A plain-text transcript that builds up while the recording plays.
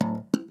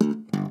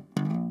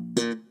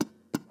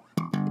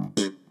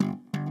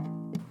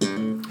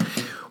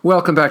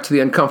Welcome back to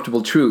The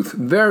Uncomfortable Truth.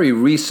 Very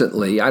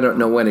recently, I don't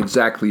know when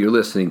exactly you're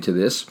listening to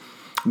this,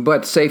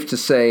 but safe to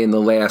say in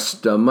the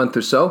last month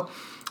or so,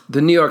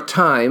 the New York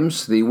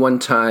Times, the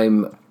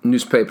one-time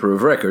newspaper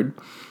of record,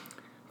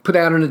 put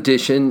out an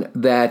edition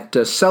that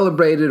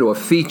celebrated or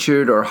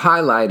featured or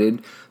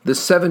highlighted the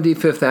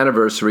 75th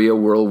anniversary of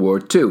World War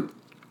II.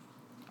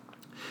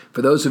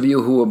 For those of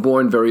you who were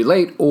born very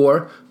late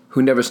or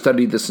who never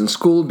studied this in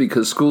school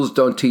because schools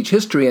don't teach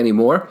history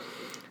anymore,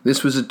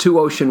 this was a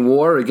two-ocean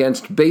war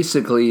against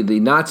basically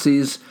the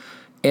Nazis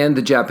and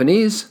the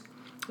Japanese,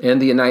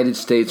 and the United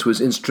States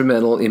was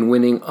instrumental in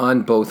winning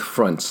on both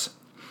fronts.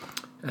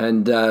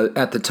 And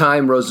at the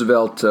time,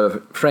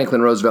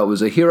 Franklin Roosevelt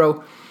was a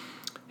hero.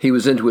 He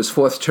was into his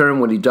fourth term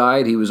when he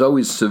died. He was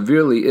always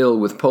severely ill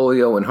with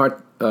polio and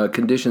heart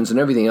conditions and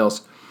everything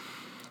else.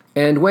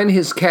 And when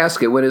his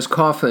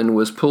coffin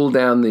was pulled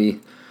down the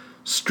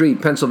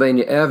street,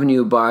 Pennsylvania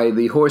Avenue, by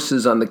the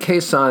horses on the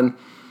caisson,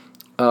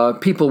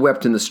 people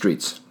wept in the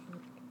streets.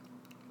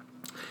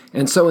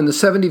 And so in the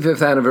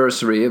 75th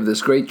anniversary of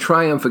this great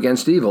triumph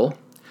against evil,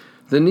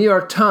 the New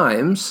York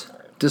Times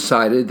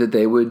decided that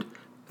they would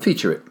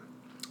feature it.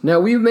 Now,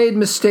 we made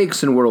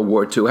mistakes in World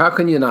War II. How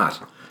can you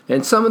not?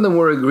 And some of them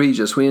were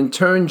egregious. We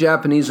interned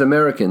Japanese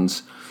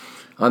Americans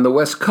on the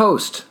West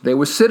Coast. They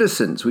were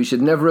citizens. We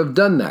should never have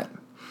done that.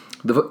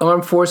 The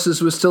armed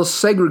forces were still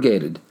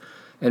segregated.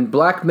 And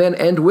black men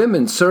and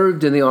women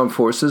served in the armed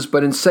forces,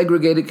 but in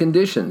segregated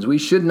conditions. We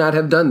should not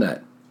have done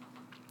that.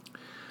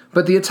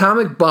 But the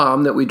atomic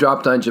bomb that we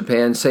dropped on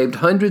Japan saved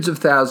hundreds of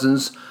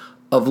thousands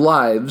of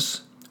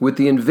lives with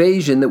the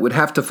invasion that would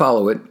have to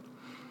follow it.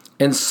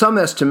 And some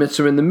estimates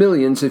are in the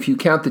millions if you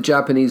count the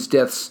Japanese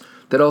deaths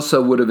that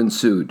also would have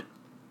ensued.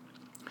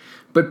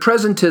 But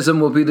presentism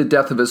will be the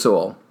death of us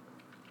all.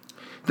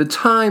 The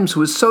Times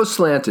was so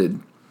slanted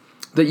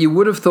that you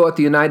would have thought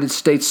the United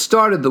States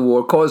started the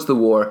war, caused the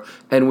war,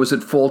 and was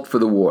at fault for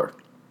the war.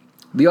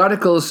 The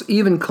articles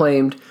even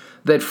claimed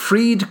that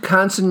freed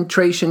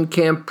concentration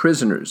camp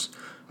prisoners,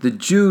 the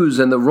Jews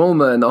and the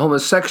Roma and the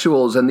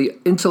homosexuals and the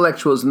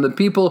intellectuals and the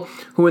people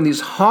who were in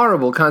these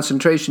horrible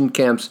concentration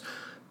camps,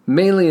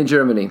 mainly in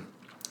Germany,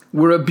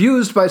 were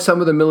abused by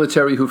some of the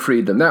military who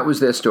freed them. That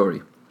was their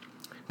story.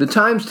 The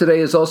Times today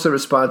is also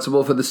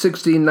responsible for the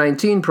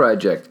 1619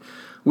 Project,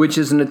 which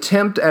is an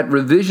attempt at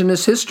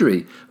revisionist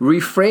history,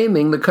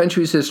 reframing the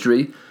country's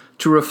history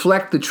to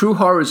reflect the true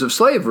horrors of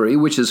slavery,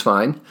 which is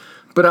fine,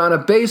 but on a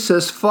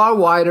basis far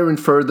wider and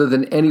further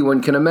than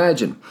anyone can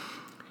imagine.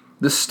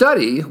 The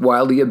study,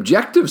 while the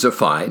objectives are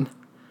fine,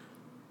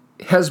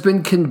 has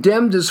been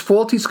condemned as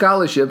faulty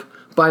scholarship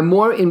by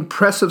more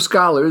impressive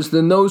scholars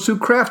than those who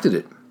crafted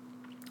it.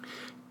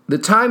 The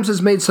Times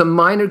has made some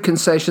minor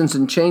concessions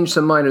and changed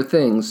some minor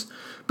things,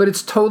 but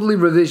it's totally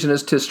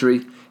revisionist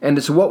history, and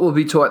it's what will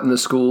be taught in the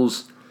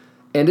schools,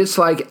 and it's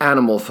like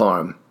Animal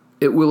Farm.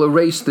 It will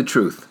erase the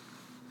truth.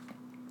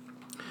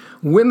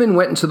 Women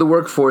went into the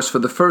workforce for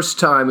the first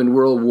time in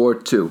World War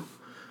II.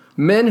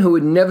 Men who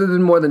had never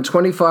been more than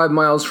 25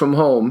 miles from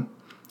home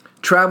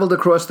traveled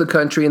across the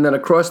country and then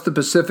across the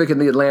Pacific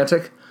and the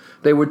Atlantic.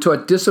 They were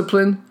taught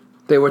discipline,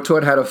 they were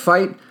taught how to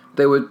fight,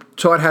 they were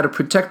taught how to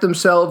protect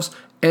themselves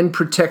and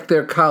protect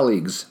their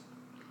colleagues.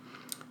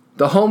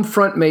 The home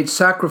front made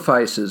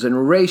sacrifices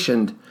and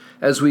rationed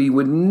as we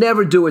would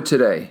never do it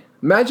today.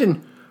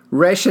 Imagine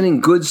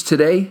rationing goods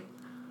today.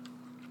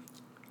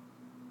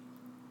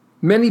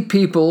 Many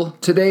people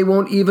today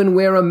won't even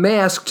wear a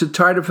mask to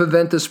try to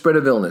prevent the spread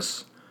of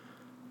illness.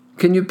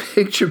 Can you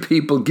picture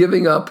people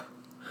giving up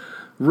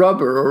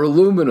rubber or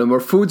aluminum or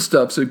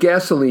foodstuffs or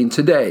gasoline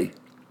today?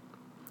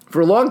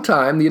 For a long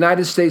time, the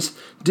United States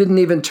didn't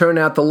even turn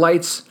out the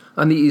lights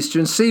on the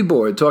eastern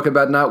seaboard, talk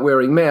about not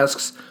wearing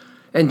masks,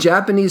 and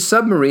Japanese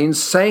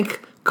submarines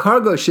sank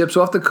cargo ships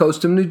off the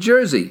coast of New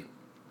Jersey.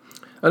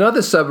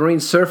 Another submarine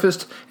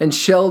surfaced and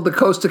shelled the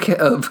coast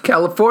of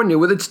California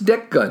with its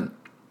deck gun.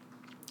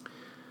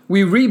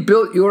 We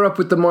rebuilt Europe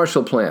with the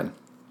Marshall Plan.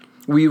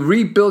 We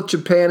rebuilt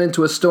Japan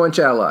into a staunch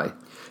ally,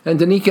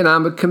 and an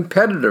economic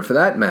competitor for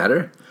that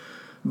matter.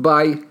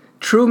 By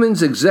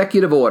Truman's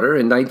executive order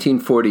in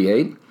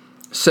 1948,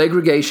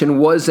 segregation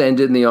was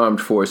ended in the armed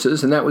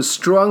forces, and that was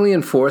strongly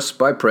enforced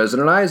by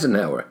President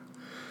Eisenhower.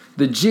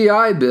 The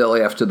GI Bill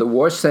after the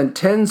war sent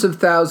tens of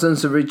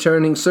thousands of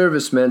returning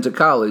servicemen to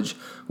college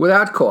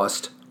without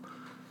cost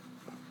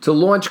to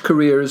launch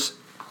careers,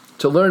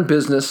 to learn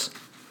business,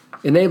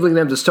 enabling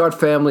them to start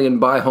family and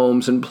buy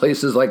homes in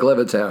places like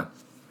Levittown.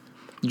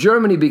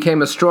 Germany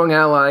became a strong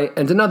ally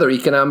and another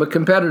economic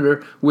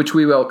competitor, which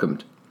we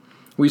welcomed.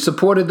 We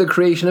supported the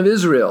creation of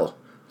Israel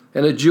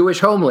and a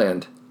Jewish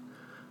homeland.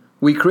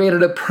 We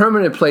created a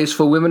permanent place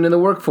for women in the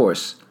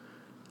workforce.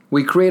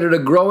 We created a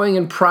growing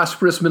and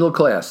prosperous middle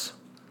class.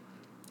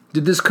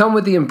 Did this come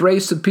with the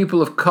embrace of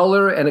people of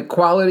color and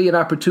equality and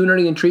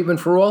opportunity and treatment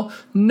for all?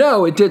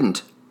 No, it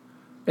didn't.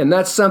 And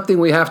that's something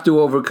we have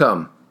to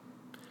overcome.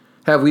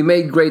 Have we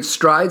made great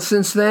strides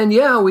since then?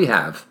 Yeah, we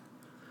have.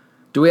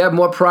 Do we have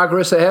more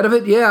progress ahead of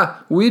it? Yeah,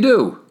 we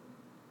do.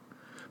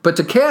 But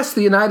to cast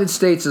the United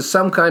States as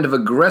some kind of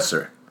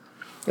aggressor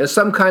as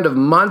some kind of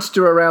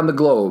monster around the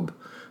globe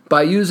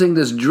by using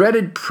this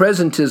dreaded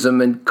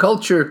presentism and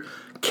culture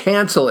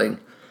canceling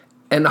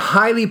and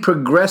highly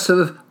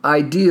progressive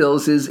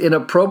ideals is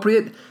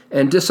inappropriate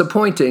and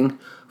disappointing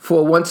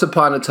for, once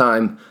upon a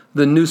time,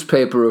 the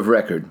newspaper of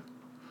record.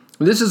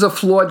 This is a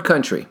flawed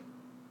country.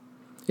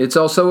 It's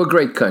also a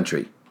great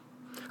country.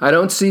 I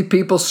don't see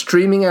people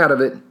streaming out of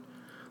it,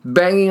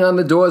 banging on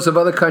the doors of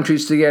other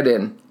countries to get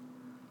in.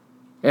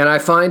 And I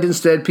find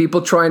instead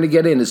people trying to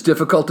get in, as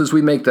difficult as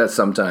we make that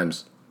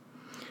sometimes.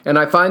 And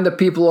I find the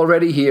people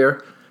already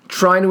here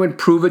trying to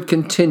improve it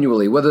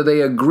continually. Whether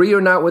they agree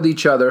or not with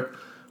each other,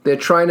 they're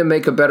trying to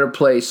make a better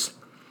place.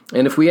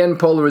 And if we end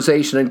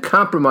polarization and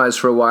compromise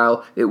for a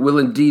while, it will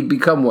indeed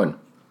become one.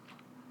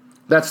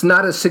 That's not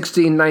a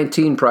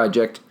 1619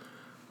 project,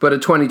 but a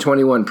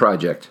 2021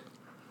 project.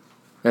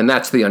 And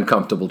that's the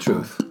uncomfortable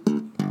truth.